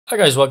Hi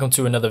guys, welcome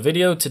to another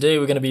video. Today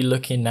we're going to be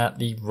looking at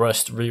the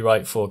Rust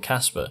rewrite for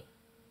Kaspa.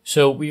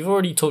 So we've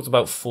already talked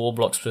about 4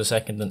 blocks per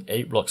second and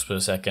 8 blocks per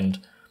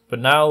second, but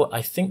now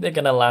I think they're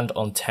going to land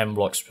on 10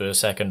 blocks per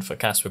second for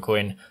Kaspa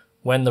coin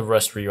when the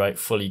Rust rewrite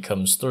fully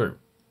comes through.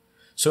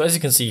 So as you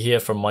can see here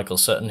from Michael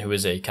Sutton, who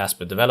is a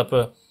Kaspa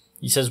developer,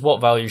 he says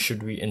what value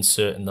should we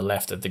insert in the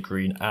left of the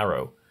green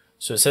arrow.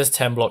 So it says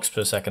 10 blocks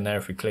per second there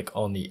if we click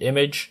on the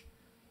image.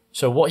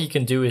 So what he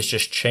can do is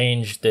just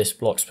change this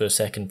blocks per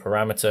second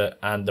parameter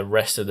and the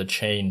rest of the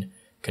chain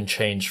can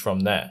change from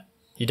there.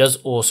 He does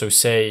also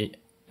say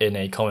in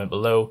a comment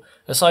below,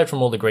 aside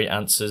from all the great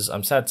answers,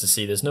 I'm sad to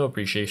see there's no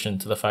appreciation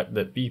to the fact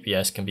that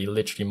BPS can be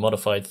literally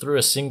modified through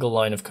a single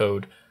line of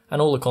code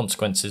and all the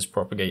consequences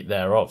propagate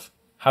thereof.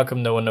 How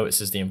come no one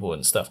notices the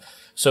important stuff?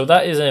 So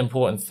that is an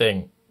important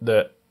thing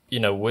that,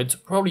 would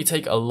probably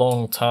take a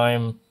long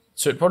time.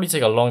 So it'd probably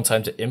take a long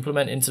time to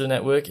implement into the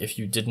network if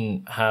you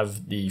didn't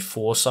have the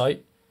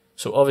foresight.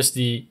 So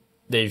obviously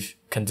they've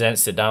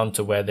condensed it down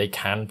to where they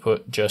can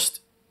put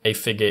just a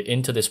figure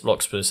into this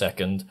blocks per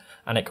second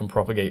and it can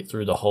propagate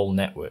through the whole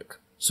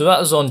network. So that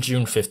was on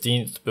June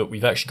 15th, but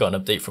we've actually got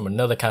an update from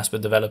another Kaspa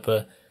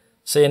developer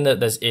saying that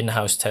there's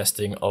in-house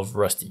testing of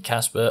Rusty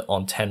Kaspa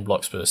on 10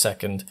 blocks per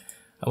second.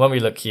 And when we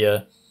look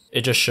here,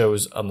 it just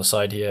shows on the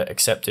side here,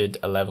 accepted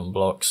 11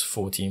 blocks,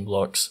 14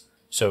 blocks.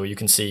 So you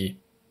can see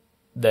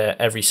there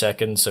every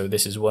second, so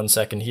this is 1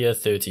 second here,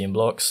 13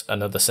 blocks,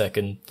 another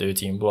second,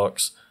 13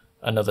 blocks,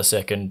 another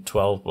second,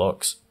 12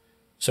 blocks.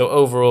 So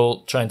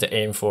overall, trying to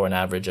aim for an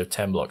average of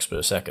 10 blocks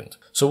per second.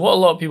 So what a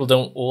lot of people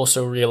don't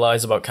also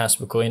realize about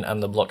Kaspa coin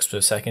and the blocks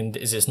per second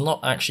is it's not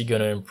actually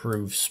going to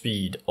improve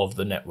speed of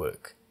the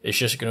network. It's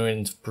just going to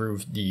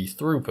improve the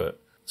throughput.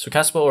 So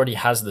Kaspa already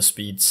has the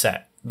speed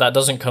set. That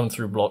doesn't come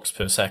through blocks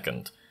per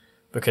second,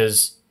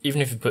 because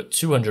even if you put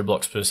 200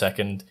 blocks per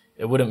second,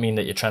 it wouldn't mean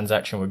that your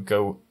transaction would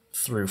go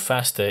through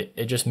faster.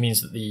 It just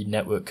means that the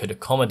network could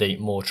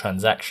accommodate more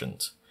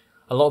transactions.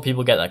 A lot of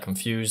people get that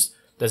confused.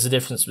 There's a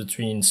difference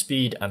between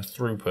speed and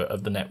throughput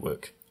of the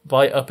network.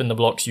 By upping the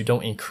blocks, you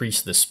don't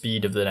increase the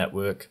speed of the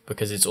network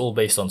because it's all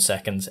based on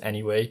seconds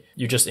anyway.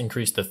 You just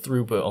increase the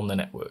throughput on the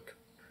network.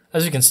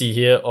 As you can see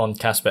here on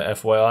Kaspa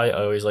FYI,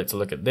 I always like to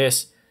look at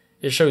this.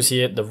 It shows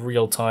here the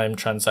real-time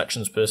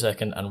transactions per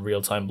second and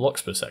real-time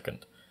blocks per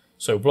second.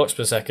 So blocks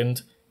per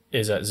second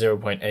is at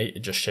 0.8,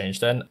 it just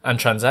changed then, and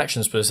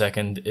transactions per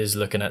second is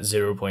looking at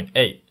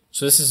 0.8.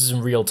 So this is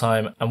in real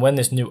time, and when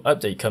this new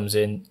update comes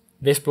in,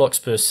 this blocks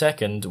per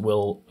second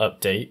will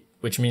update,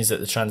 which means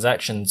that the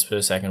transactions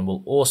per second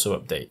will also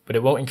update, but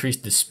it won't increase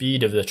the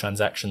speed of the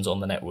transactions on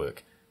the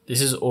network.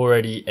 This is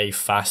already a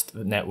fast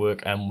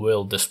network and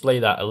we'll display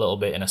that a little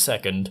bit in a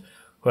second.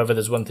 However,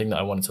 there's one thing that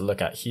I wanted to look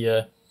at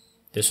here.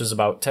 This was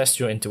about test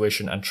your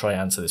intuition and try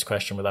answer this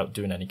question without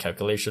doing any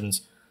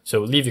calculations.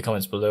 So leave your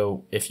comments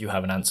below if you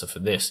have an answer for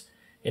this.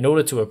 In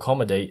order to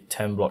accommodate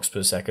 10 blocks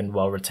per second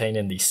while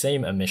retaining the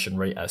same emission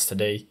rate as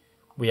today,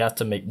 we have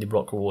to make the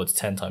block rewards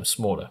 10 times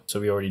smaller. So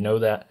we already know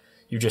that.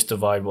 You just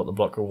divide what the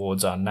block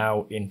rewards are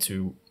now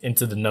into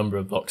the number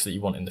of blocks that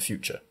you want in the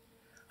future.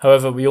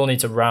 However, we all need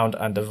to round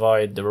and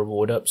divide the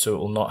reward up so it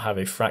will not have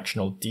a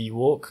fractional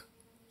D-walk.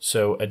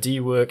 So a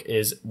D-work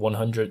is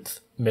 100th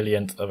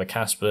millionth of a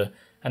Kaspa,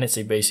 and it's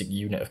a basic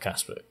unit of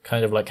Kaspa,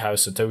 kind of like how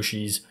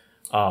Satoshis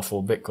are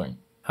for Bitcoin.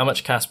 How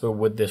much Kaspa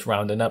would this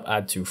rounding up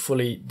add to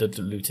fully the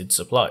diluted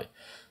supply?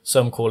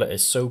 Some call it a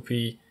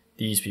SOPI.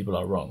 These people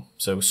are wrong.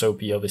 So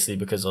SOPI obviously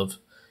because of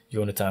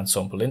Jonathan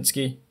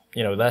Sompolinsky.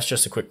 That's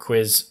just a quick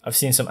quiz. I've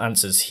seen some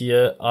answers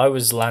here. I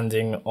was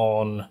landing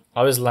on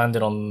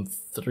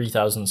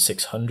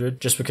 3,600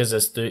 just because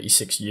there's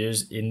 36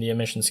 years in the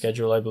emission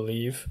schedule, I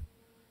believe.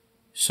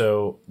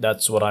 So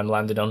that's what I'm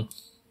landed on.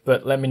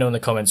 But let me know in the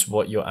comments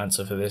what your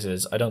answer for this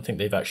is. I don't think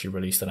they've actually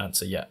released an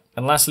answer yet.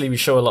 And lastly, we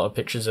show a lot of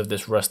pictures of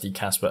this Rusty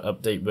Kaspa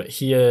update, but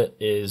here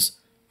is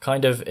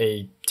kind of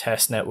a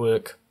test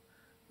network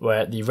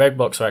where the red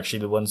blocks are actually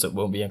the ones that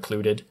won't be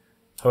included.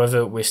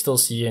 However, we're still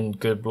seeing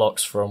good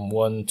blocks from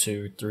 1,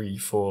 2, 3,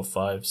 4,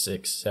 5,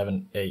 6,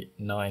 7, 8,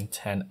 9,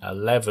 10,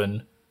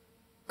 11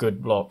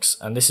 good blocks.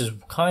 And this is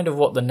kind of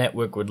what the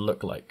network would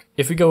look like.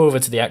 If we go over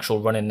to the actual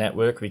running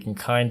network, we can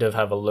kind of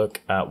have a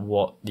look at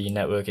what the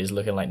network is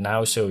looking like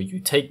now. So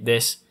you take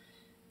this,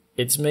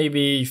 it's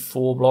maybe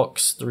 4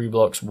 blocks, 3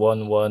 blocks,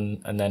 1,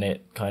 1, and then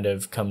it kind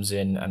of comes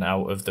in and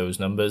out of those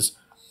numbers.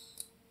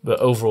 But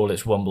overall,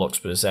 it's 1 blocks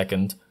per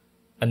second.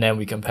 And then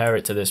we compare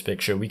it to this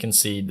picture, we can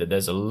see that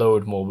there's a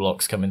load more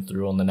blocks coming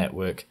through on the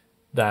network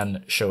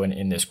than shown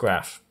in this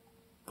graph.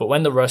 But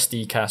when the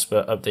Rusty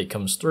Kaspa update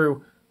comes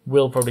through,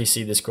 we'll probably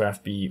see this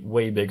graph be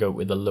way bigger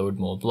with a load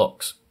more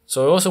blocks.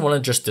 So I also want to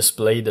just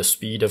display the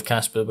speed of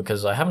Kaspa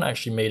because I haven't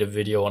actually made a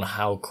video on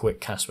how quick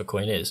Kaspa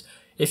coin is.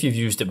 If you've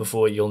used it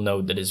before, you'll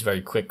know that it's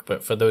very quick,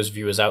 but for those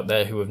viewers out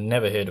there who have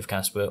never heard of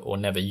Kaspa or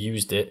never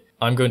used it,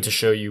 I'm going to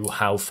show you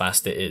how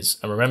fast it is.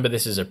 And remember,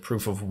 this is a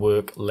proof of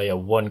work layer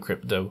 1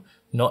 crypto,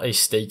 not a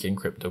staking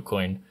crypto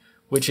coin,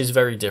 which is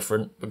very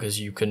different because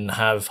you can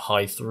have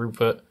high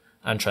throughput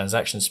and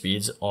transaction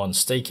speeds on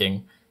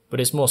staking, but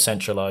it's more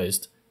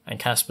centralized and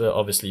Kaspa,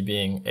 obviously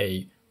being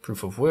a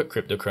proof of work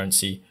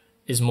cryptocurrency,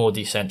 is more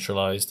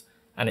decentralized,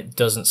 and it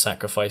doesn't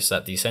sacrifice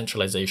that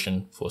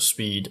decentralization for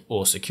speed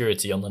or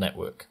security on the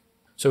network.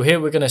 So here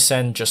we're going to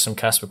send just some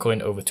Kaspa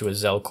coin over to a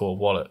Zelcore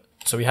wallet.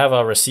 So we have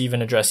our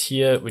receiving address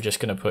here. We're just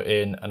going to put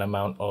in an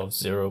amount of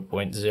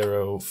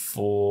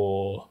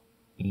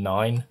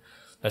 0.049.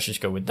 Let's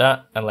just go with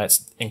that, and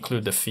let's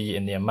include the fee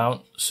in the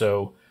amount.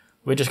 So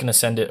we're just going to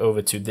send it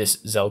over to this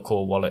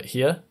Zelcore wallet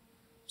here.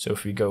 So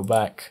if we go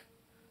back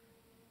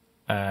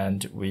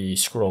and we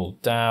scroll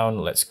down,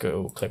 let's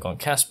go click on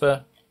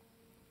Kaspa,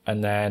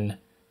 and then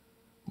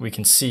we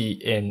can see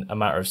in a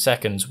matter of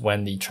seconds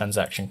when the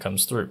transaction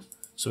comes through.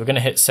 So we're going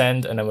to hit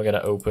send, and then we're going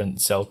to open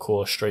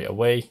Zelcore straight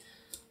away.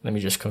 Let me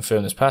just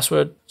confirm this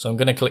password. So I'm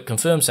going to click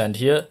confirm send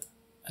here,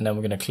 and then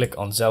we're going to click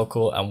on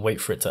Zelcore and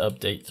wait for it to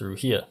update through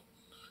here.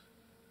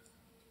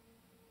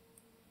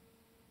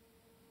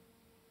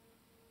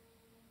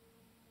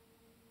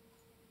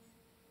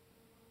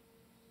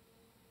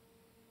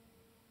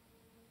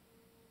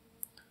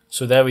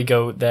 So there we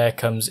go, there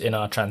comes in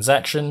our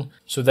transaction.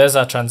 So there's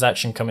our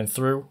transaction coming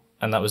through,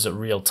 and that was at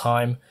real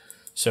time.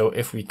 So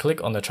if we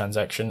click on the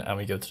transaction and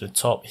we go to the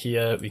top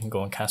here, we can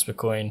go on Kaspa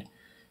coin,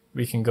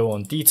 we can go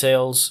on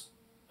details,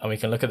 and we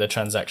can look at the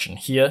transaction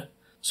here.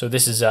 So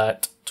this is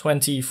at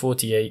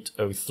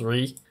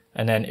 20:48:03,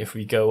 and then if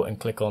we go and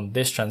click on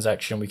this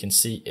transaction, we can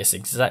see it's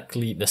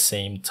exactly the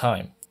same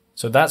time.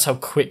 So that's how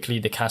quickly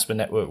the Kaspa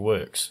network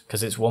works,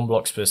 because it's 1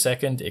 blocks per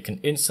second. It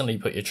can instantly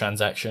put your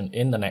transaction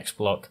in the next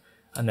block,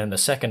 and then the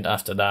second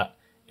after that,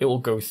 it will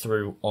go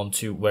through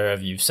onto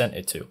wherever you've sent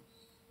it to.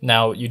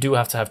 Now, you do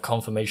have to have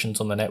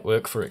confirmations on the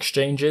network for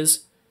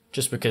exchanges,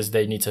 just because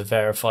they need to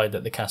verify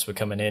that the Kaspa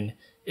coming in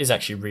is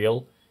actually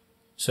real.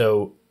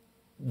 So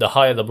the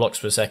higher the blocks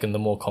per second, the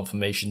more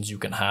confirmations you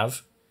can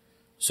have.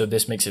 So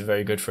this makes it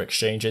very good for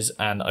exchanges,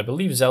 and I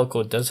believe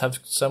Zelcore does have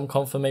some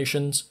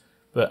confirmations,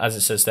 but as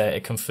it says there,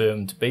 it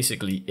confirmed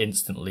basically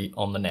instantly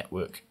on the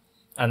network.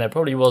 And there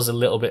probably was a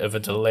little bit of a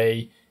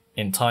delay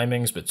in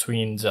timings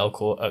between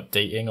Zelcore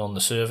updating on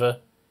the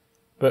server,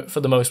 but for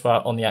the most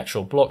part on the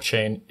actual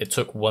blockchain it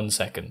took 1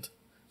 second.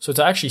 So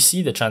to actually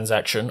see the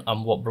transaction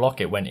and what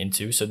block it went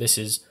into, so this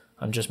is,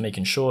 I'm just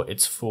making sure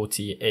it's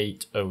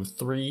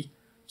 48:03,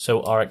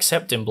 so our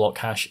accepting block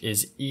hash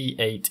is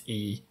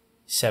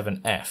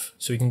E8E7F.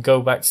 So we can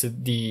go back to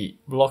the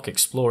block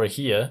explorer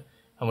here,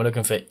 and we're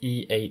looking for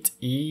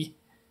E8E.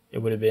 It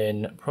would have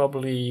been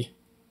probably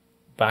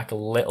back a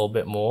little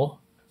bit more.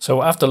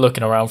 So after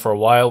looking around for a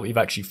while, we've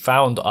actually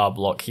found our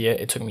block here.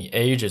 It took me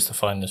ages to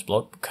find this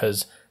block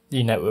because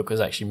the network was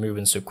actually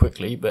moving so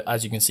quickly. But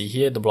as you can see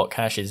here, the block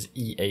hash is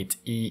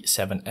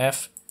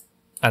E8E7F,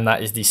 and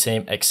that is the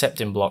same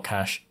accepting block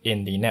hash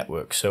in the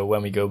network. So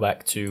when we go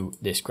back to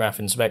this graph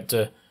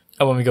inspector,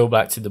 and when we go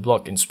back to the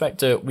block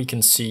inspector, we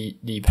can see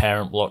the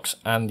parent blocks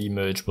and the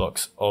merge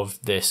blocks of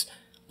this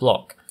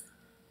block.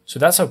 So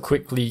that's how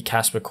quickly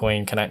Kaspa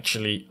coin can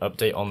actually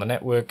update on the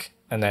network.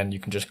 And then you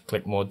can just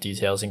click more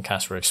details in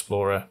Kaspa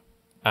Explorer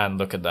and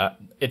look at that.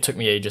 It took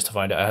me ages to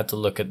find it. I had to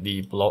look at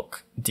the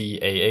block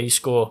DAA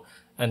score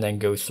and then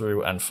go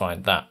through and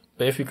find that.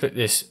 But if you click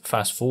this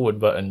fast forward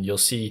button, you'll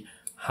see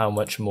how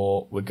much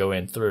more we're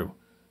going through.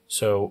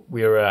 So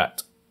we're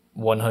at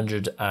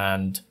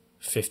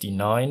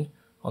 159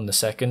 on the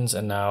seconds,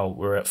 and now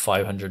we're at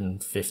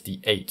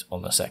 558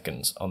 on the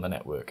seconds on the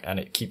network, and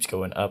it keeps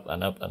going up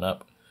and up and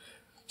up.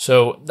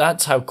 So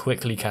that's how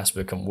quickly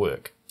Kaspa can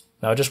work.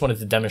 Now, I just wanted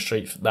to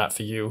demonstrate that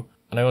for you,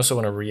 and I also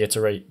want to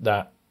reiterate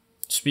that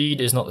speed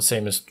is not the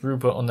same as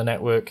throughput on the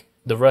network.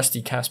 The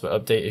Rusty Kaspa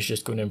update is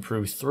just going to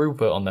improve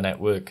throughput on the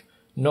network,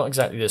 not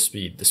exactly the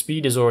speed. The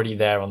speed is already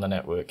there on the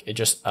network. It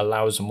just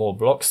allows more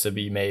blocks to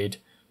be made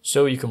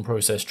so you can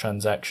process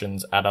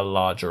transactions at a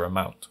larger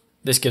amount.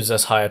 This gives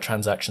us higher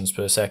transactions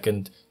per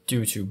second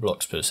due to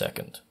blocks per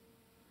second.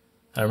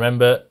 And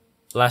remember,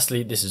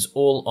 lastly, this is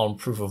all on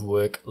proof of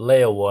work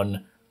layer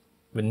 1,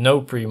 with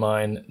no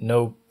pre-mine,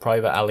 no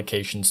private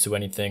allocations to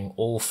anything,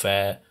 all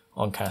fair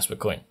on Kaspa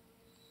coin.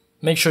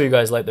 Make sure you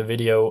guys like the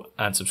video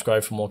and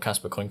subscribe for more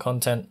Kaspa coin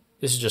content.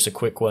 This is just a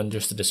quick one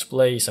just to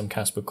display some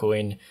Kaspa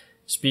coin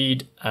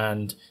speed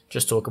and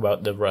just talk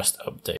about the Rust update.